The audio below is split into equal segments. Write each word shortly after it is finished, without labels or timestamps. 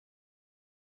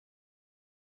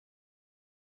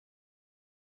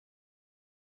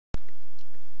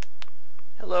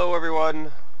Hello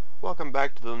everyone, welcome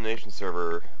back to the Lunation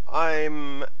server.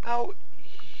 I'm out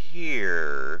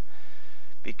here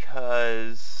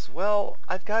because, well,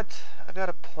 I've got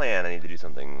a plan I need to do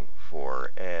something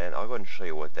for, and I'll go ahead and show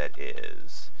you what that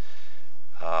is.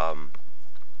 One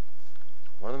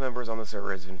of the members on the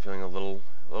server has been feeling a little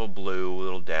blue, a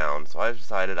little down, so I've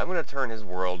decided I'm going to turn his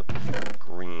world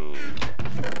green.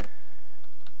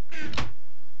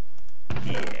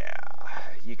 Yeah,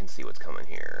 you can see what's coming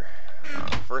here.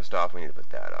 First off, we need to put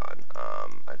that on.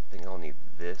 I think I'll need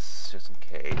this just in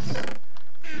case. And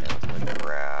let's go ahead and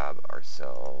grab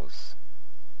ourselves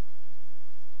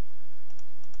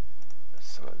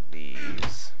some of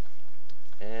these.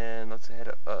 And let's head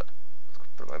up. Let's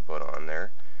put my boat on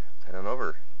there. Let's head on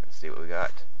over and see what we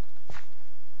got.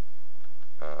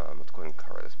 Let's go ahead and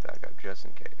cover this back up just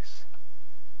in case.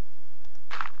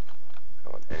 I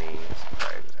don't want any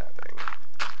surprises happening.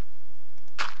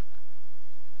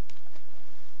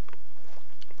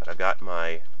 But I've got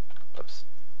my, oops,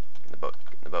 get in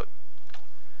the boat.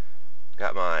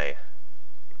 Got my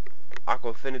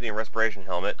aqua affinity and respiration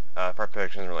helmet. Fire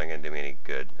protection isn't really going to do me any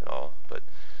good at all, but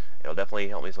it'll definitely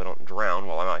help me so I don't drown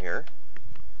while I'm out here.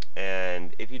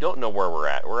 And if you don't know where we're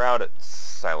out at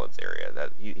Silence area.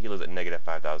 That he lives at negative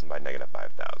 5,000 by negative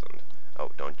 5,000.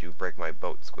 Oh, don't you break my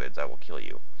boat, squids! I will kill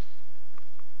you.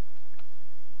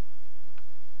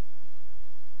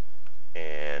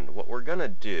 And what we're gonna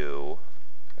do.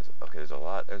 Okay, there's a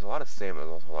lot of sand, but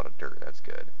there's also a lot of dirt. That's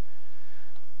good.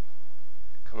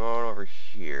 Come on over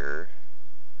here.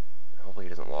 Hopefully he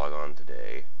doesn't log on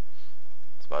today.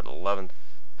 It's about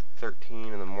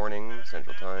 11:13 in the morning,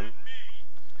 Central Time.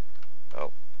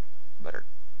 Oh, better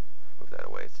move that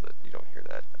away so that you don't hear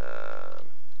that.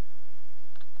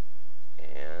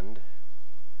 And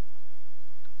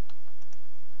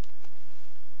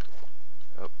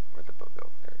oh, where'd the boat go?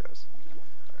 There it goes.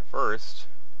 Alright, first.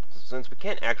 Since we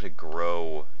can't actually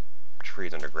grow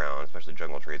trees underground, especially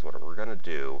jungle trees, what we're going to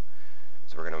do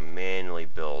is we're going to manually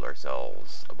build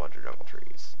ourselves a bunch of jungle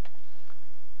trees.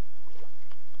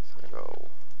 So I'm going to go,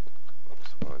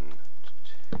 oops, 1,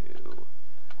 2,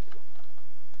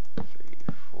 3,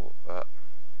 4, up.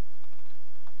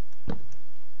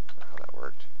 How that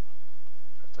worked.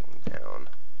 That's looking down.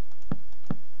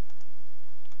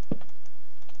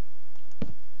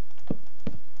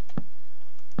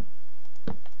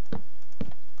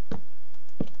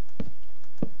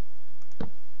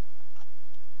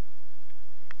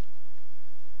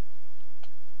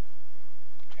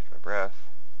 Breath.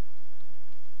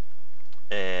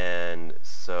 And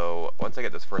so once I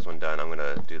get this first one done, I'm going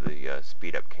to do the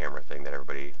speed up camera thing that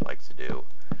everybody likes to do.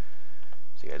 So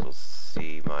you guys will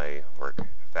see my work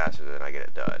faster than I get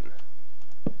it done.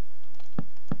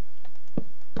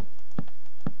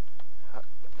 How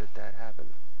did that happen?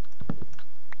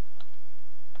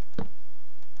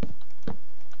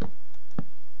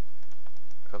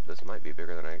 Oh, this might be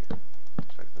bigger than I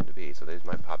expected them to be, so these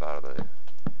might pop out of the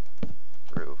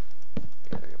roof.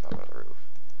 Yeah, they're gonna pop out of the roof.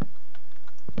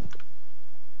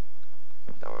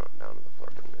 Down to the floor,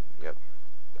 didn't it? Yep.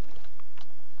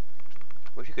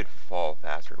 Wish you could fall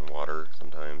faster in water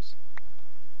sometimes.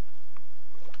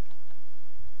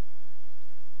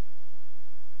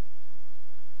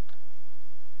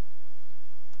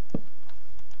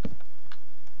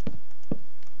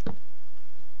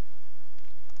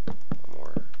 One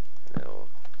more, and it'll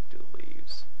do the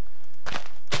leaves.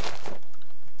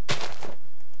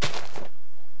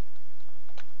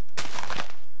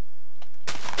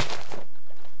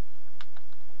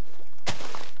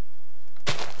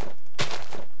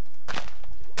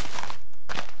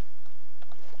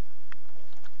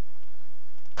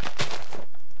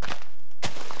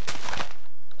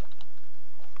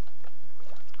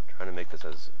 Trying to make this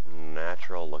as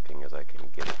natural looking as I can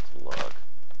get it to look.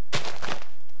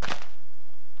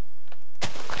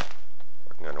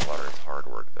 Working underwater is hard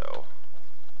work though.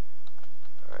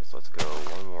 Alright, so let's go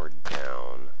one more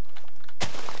down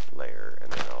layer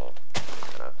and then I'll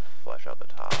kind of flesh out the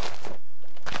top.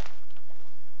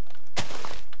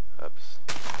 Oops.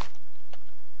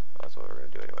 Oh, that's what we're going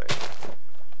to do anyway.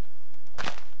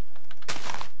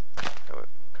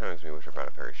 Kind of makes me wish I brought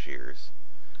a pair of shears.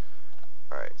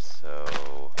 Alright,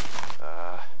 so,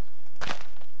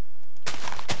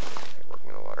 working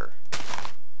in the water.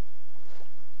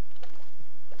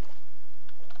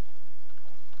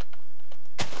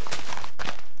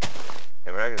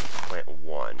 And we're not going to plant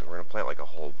one, we're going to plant like a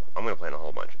whole, I'm going to plant a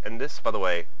whole bunch. And this, by the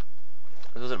way,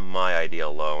 this wasn't my idea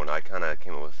alone, I kind of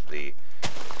came up with the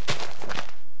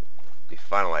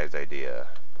finalized idea,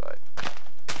 but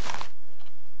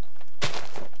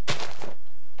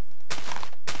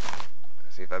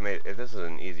see if if this is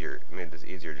made this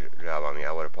easier job on me,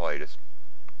 I would have probably just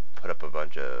put up a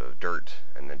bunch of dirt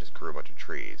and then just grew a bunch of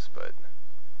trees. But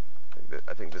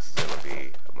I think this is going to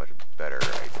be a much better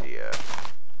idea.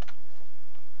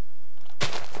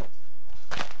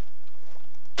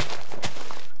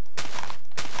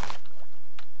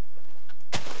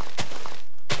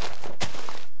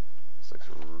 This looks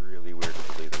really weird with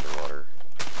the leaves underwater.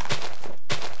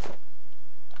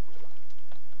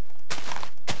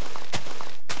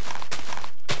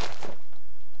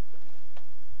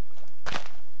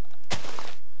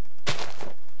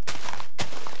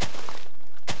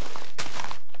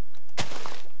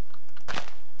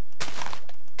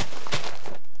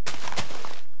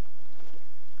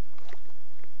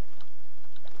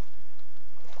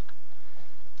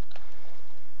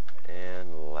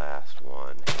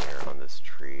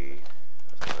 Tree.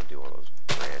 I was going to do one of those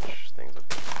branch things at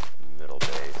the middle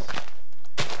base.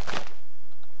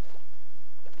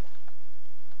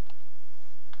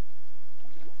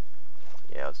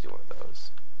 Yeah, let's do one of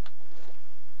those.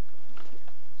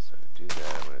 So to do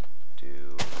that, I'm going to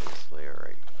do this layer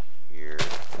right here.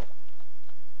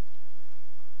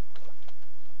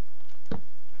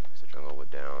 Place the jungle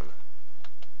wood down.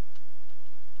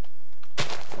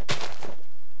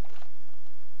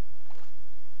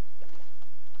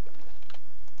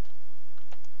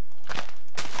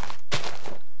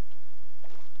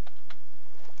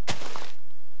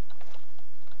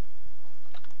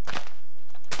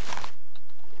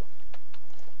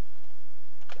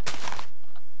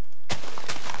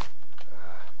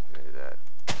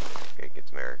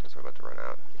 Because we're about to run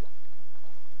out.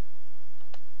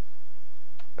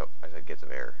 Nope, I said get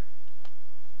some air.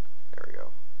 There we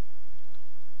go.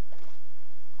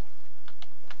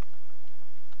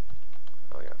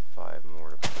 Oh, I got 5 more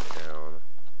to put down.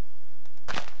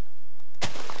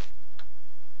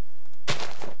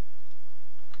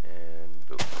 And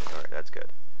boom. Alright, that's good.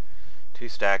 2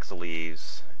 stacks of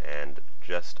leaves and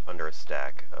just under a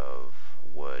stack of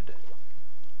wood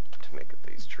to make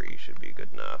these trees should be good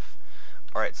enough.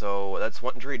 Alright, so that's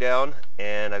 1 tree down,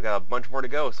 and I've got a bunch more to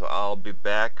go, so I'll be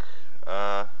back,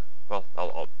 well,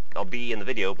 I'll be in the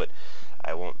video, but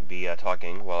I won't be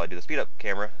talking while I do the speed up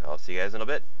camera. I'll see you guys in a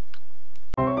bit.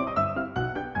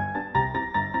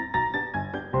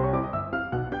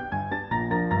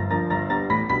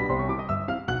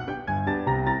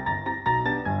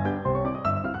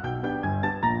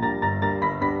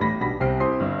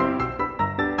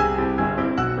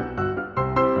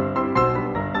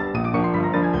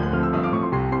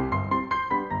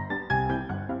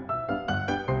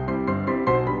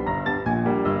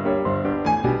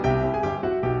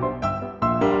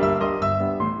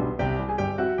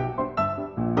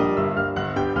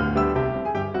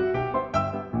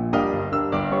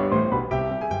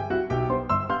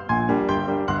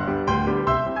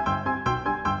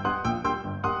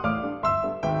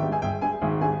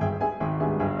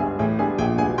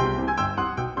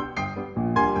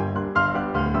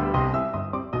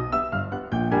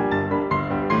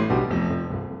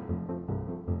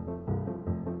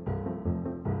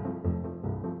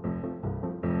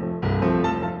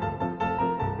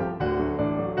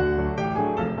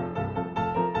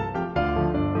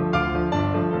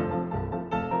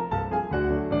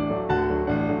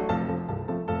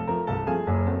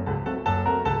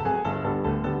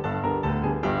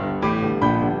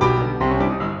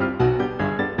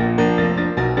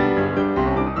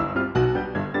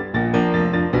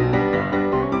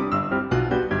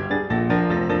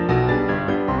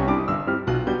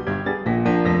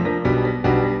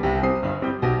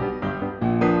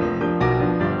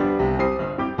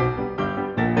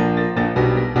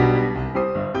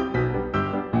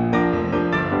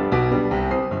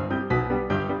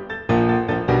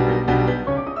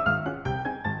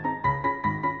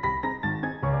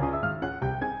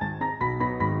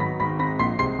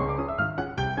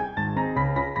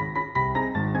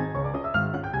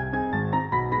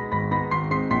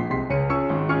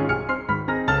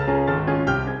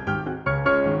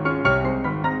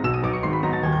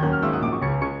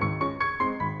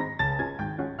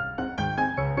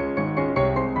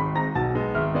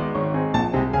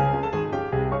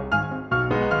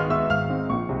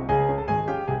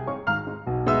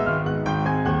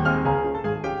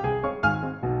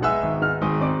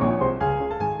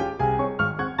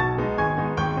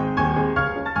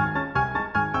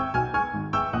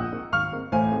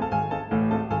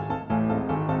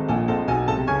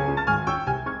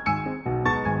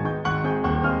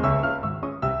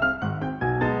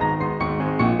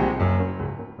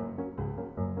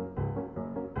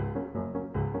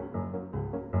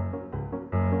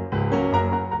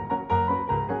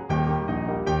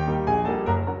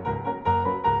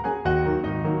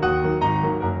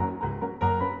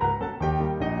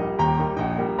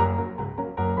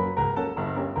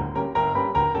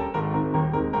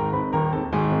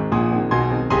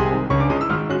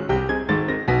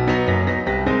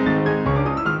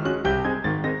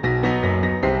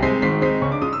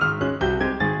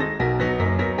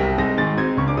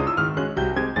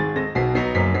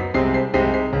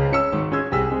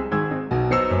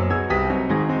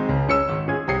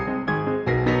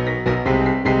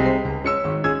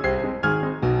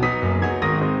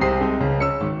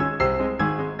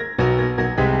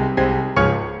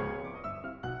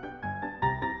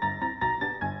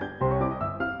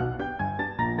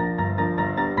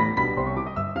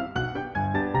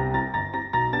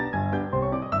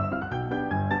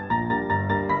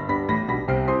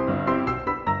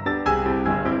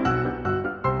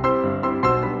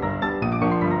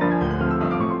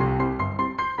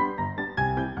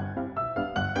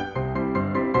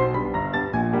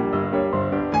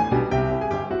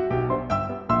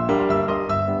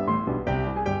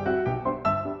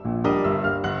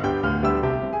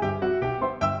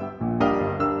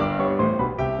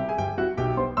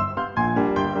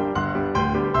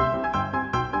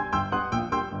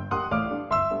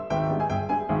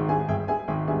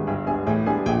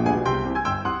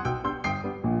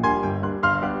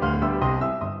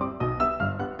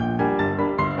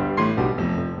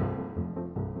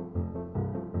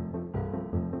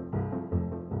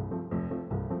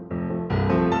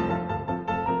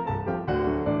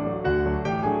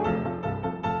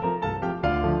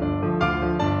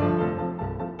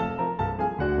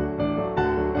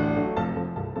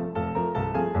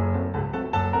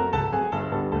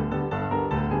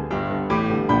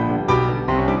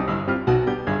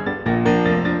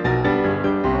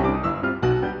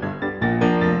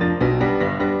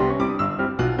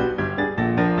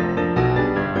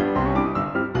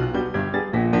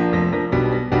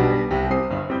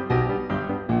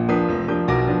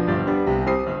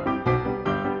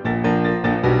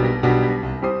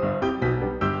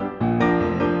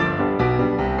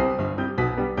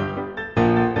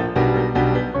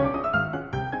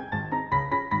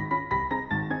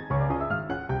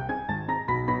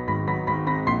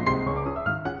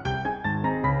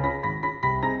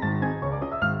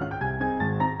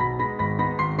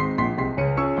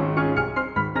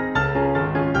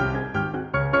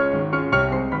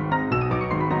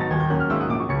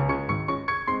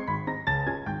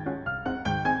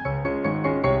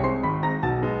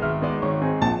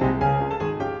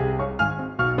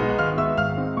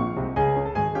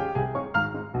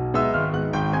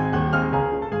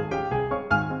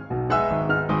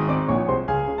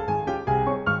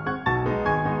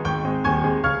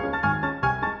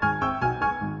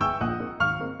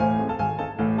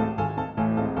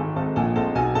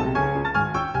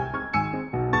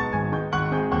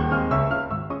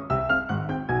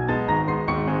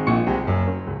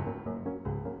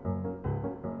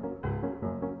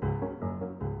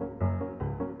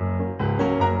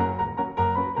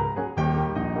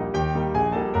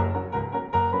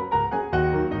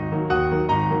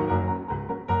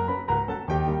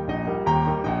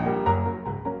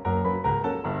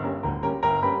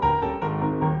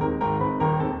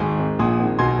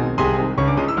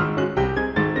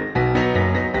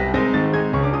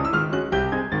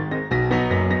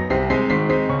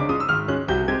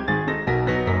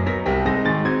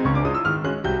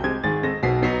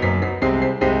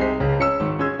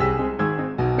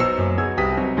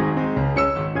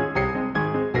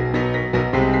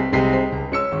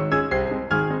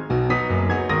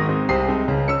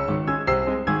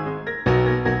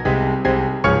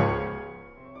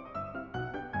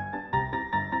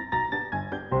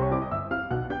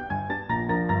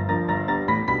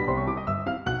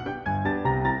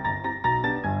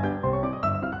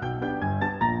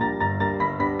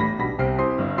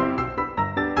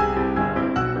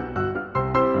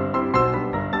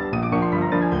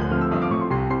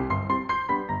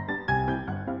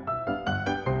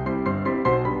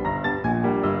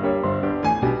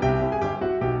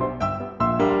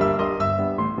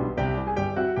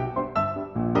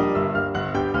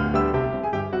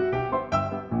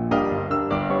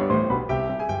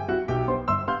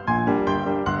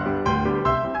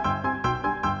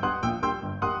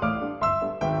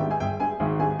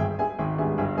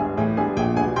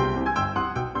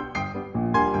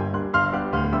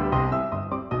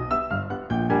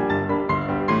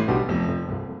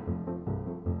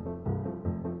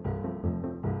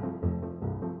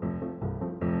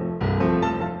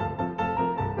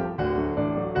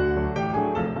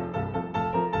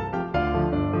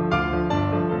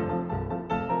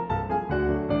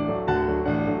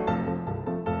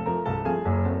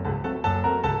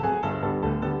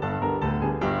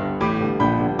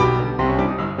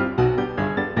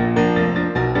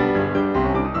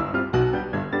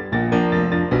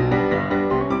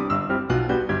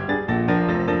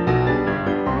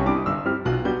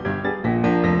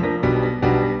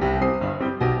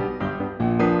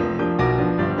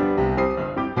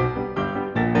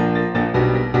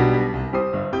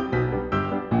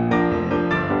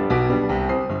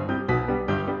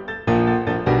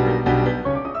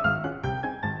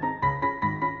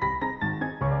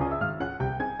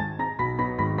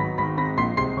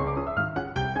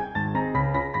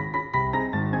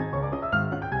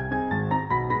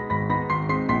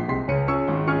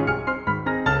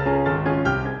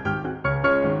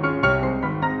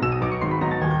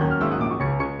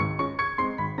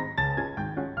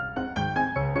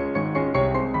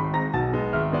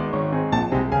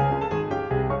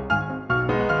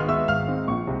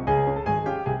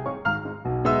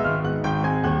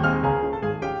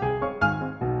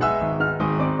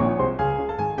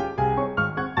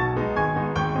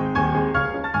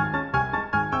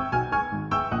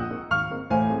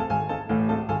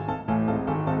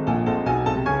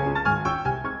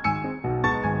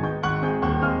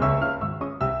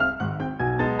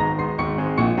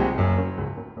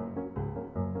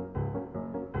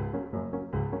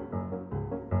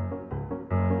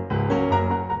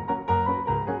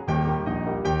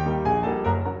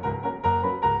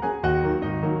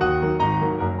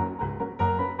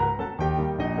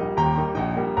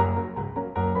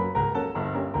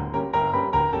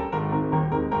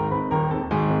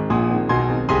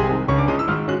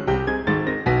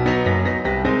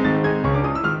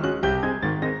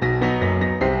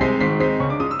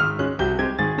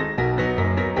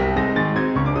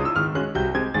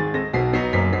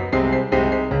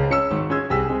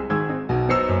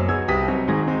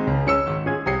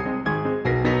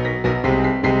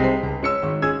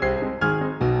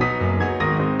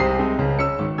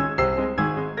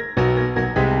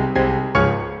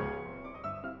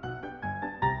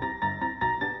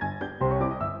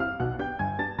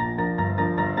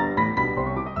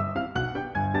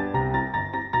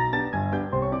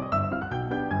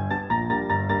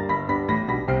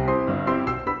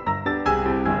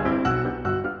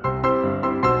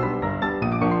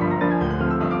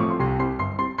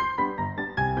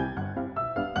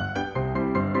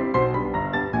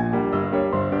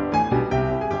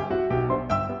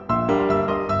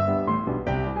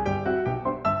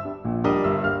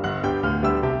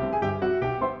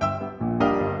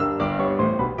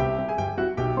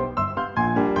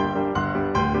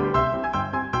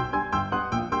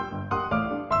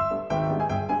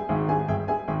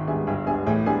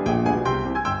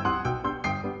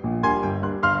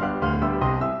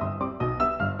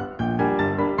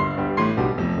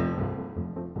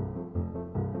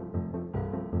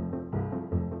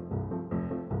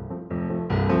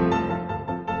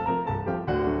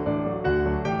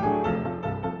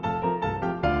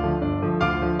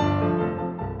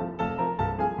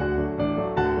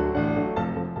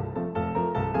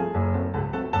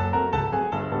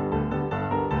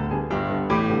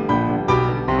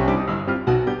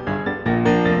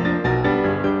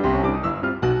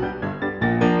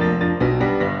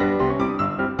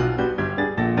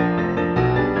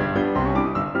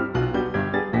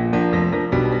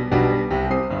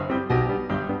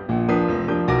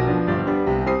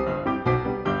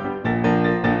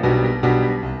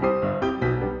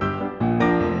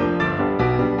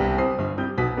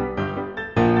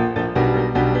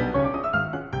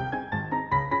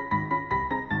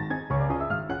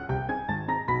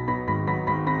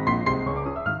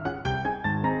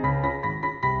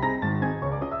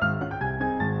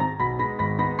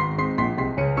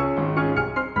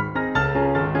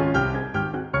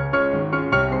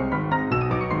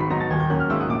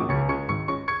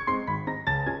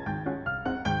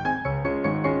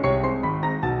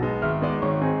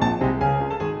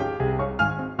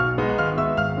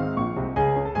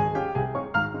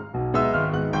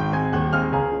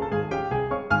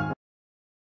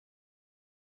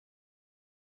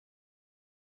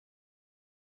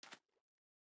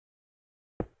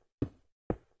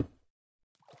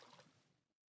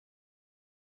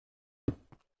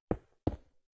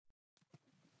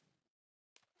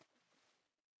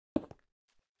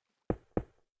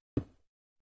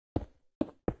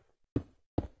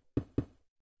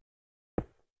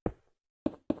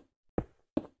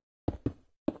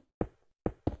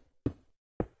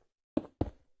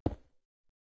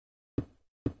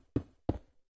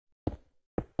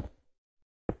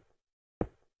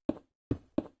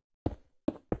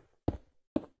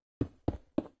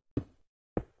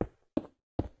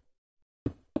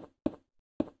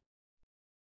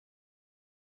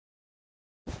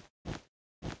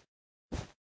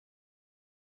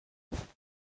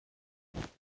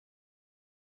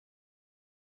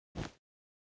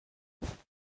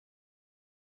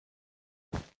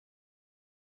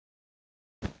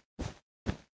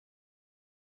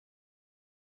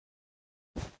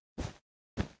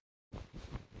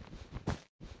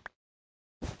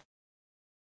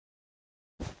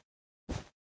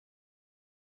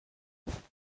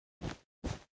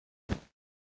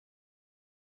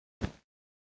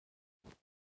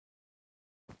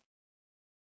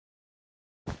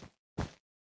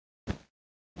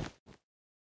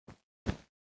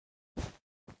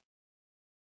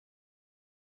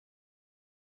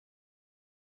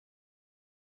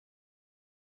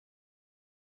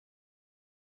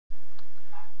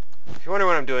 If you're wondering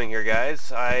what I'm doing here,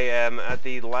 guys, I am at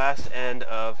the last end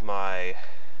of my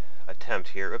attempt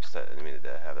here. Oops, I didn't mean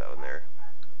to have that one there.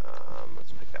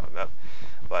 Let's pick that one up.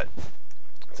 But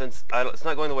since it's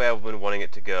not going the way I've been wanting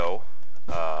it to go,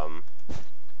 I'm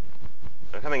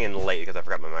coming in late because I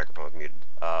forgot my microphone was muted.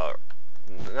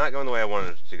 Not going the way I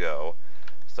wanted it to go,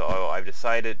 so I've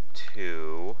decided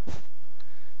to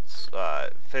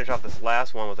finish off this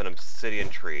last one with an obsidian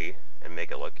tree and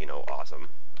make it look, you know, awesome.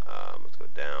 Let's go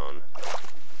down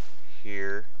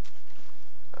here.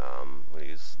 I'm going to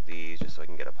use these just so I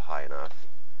can get up high enough.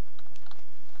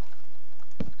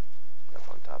 Up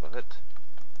on top of it.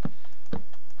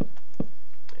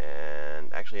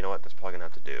 And actually, you know what? That's probably going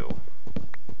to have to do.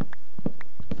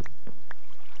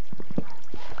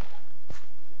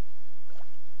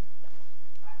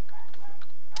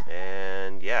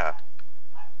 And yeah.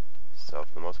 So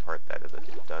for the most part, that is a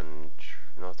done.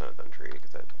 No, it's not a done tree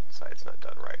because that side's not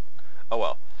done right. Oh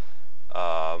well.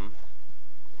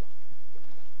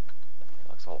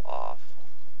 Looks all off.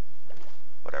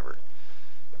 Whatever.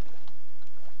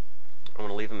 I'm going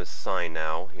to leave him as sign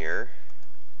now here.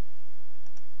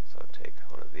 So take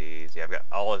one of these. Yeah, I've got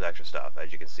all this extra stuff.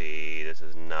 As you can see, this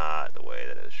is not the way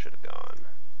that it should have gone.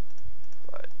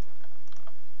 But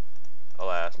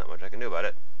alas, not much I can do about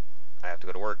it. I have to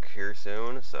go to work here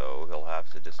soon, so he'll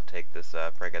have to just take this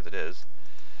prank as it is.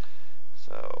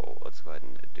 So let's go ahead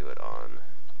and do it on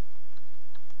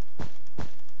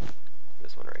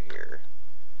this one right here.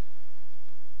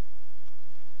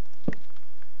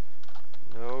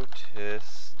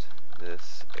 Noticed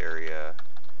this area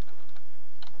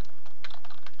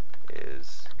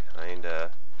is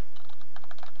kinda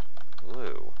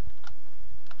blue.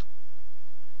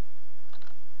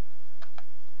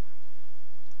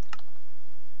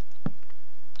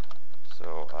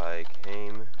 So I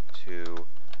came to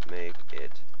make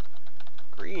it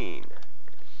green.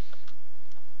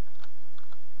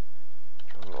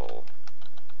 Jungle.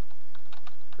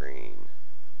 Green.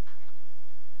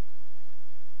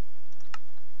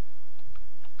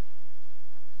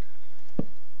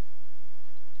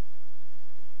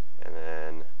 And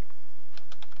then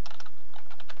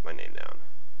put my name down.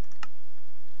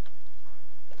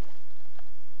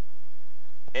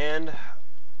 And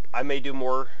I may do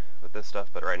more with this stuff,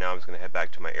 but right now I'm just going to head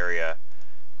back to my area,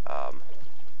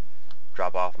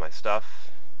 drop off my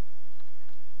stuff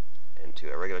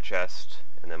into a regular chest,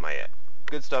 and then my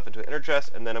good stuff into an inner chest,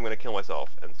 and then I'm going to kill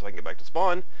myself, and so I can get back to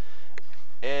spawn.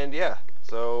 And yeah,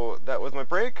 so that was my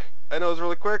break. I know it was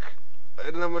really quick. I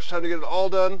didn't have much time to get it all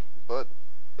done, but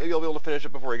maybe I'll be able to finish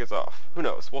it before he gets off. Who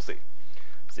knows? We'll see.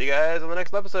 See you guys on the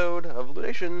next episode of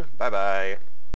Lunation. Bye-bye.